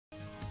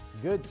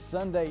Good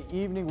Sunday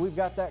evening. We've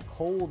got that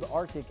cold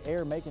Arctic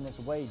air making its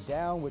way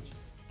down, which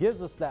gives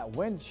us that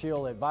wind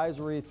chill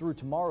advisory through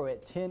tomorrow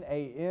at 10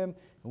 a.m.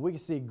 And we can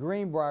see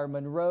Greenbrier,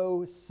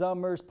 Monroe,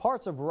 Summers,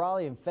 parts of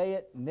Raleigh and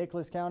Fayette,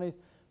 Nicholas counties,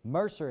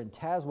 Mercer and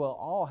Tazewell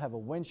all have a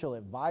wind chill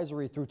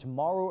advisory through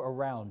tomorrow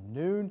around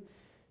noon.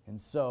 And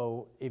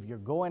so if you're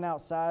going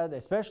outside,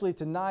 especially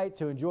tonight,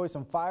 to enjoy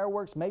some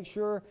fireworks, make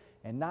sure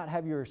and not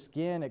have your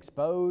skin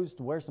exposed.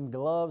 Wear some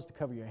gloves to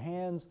cover your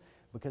hands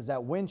because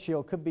that wind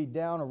chill could be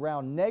down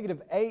around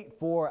 -8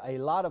 for a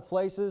lot of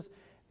places.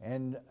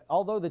 And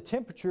although the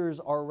temperatures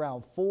are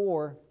around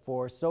 4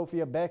 for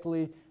Sophia,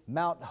 Beckley,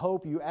 Mount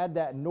Hope, you add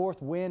that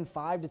north wind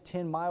 5 to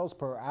 10 miles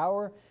per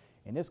hour,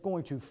 and it's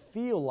going to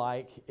feel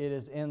like it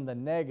is in the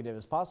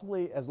negatives,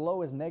 possibly as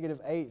low as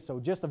 -8. So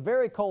just a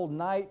very cold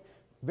night.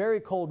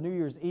 Very cold New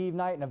Year's Eve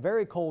night and a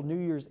very cold New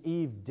Year's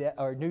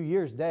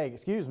Day,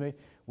 excuse me,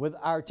 with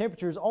our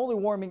temperatures only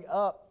warming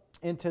up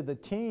into the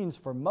teens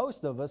for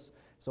most of us.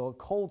 So a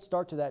cold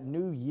start to that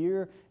new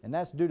year, and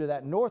that's due to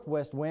that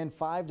northwest wind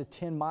 5 to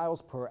 10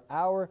 miles per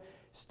hour.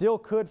 Still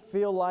could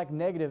feel like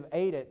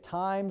 -8 at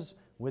times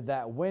with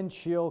that wind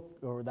chill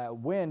or that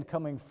wind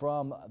coming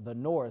from the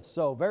north.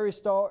 So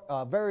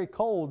very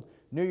cold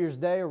New Year's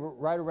Day,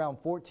 right around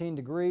 14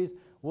 degrees.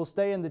 We'll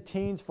stay in the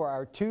teens for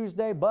our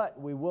Tuesday, but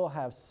we will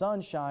have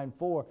sunshine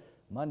for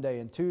Monday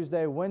and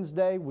Tuesday.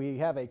 Wednesday, we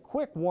have a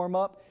quick warm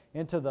up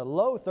into the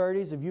low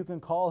 30s, if you can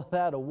call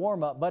that a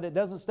warm up, but it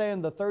doesn't stay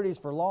in the 30s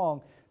for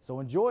long. So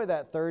enjoy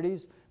that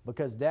 30s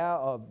because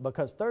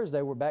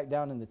Thursday we're back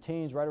down in the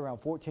teens, right around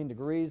 14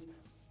 degrees.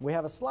 We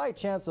have a slight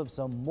chance of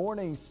some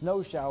morning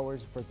snow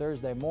showers for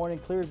Thursday morning.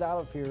 Clears out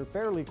of here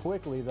fairly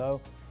quickly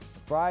though.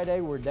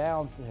 Friday, we're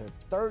down to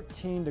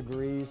 13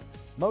 degrees,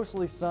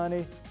 mostly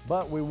sunny,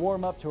 but we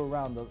warm up to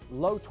around the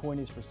low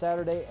 20s for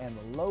Saturday and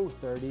the low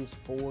 30s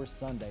for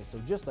Sunday. So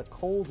just a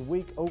cold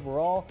week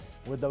overall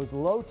with those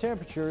low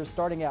temperatures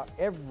starting out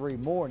every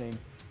morning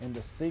in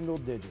the single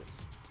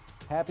digits.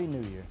 Happy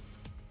New Year.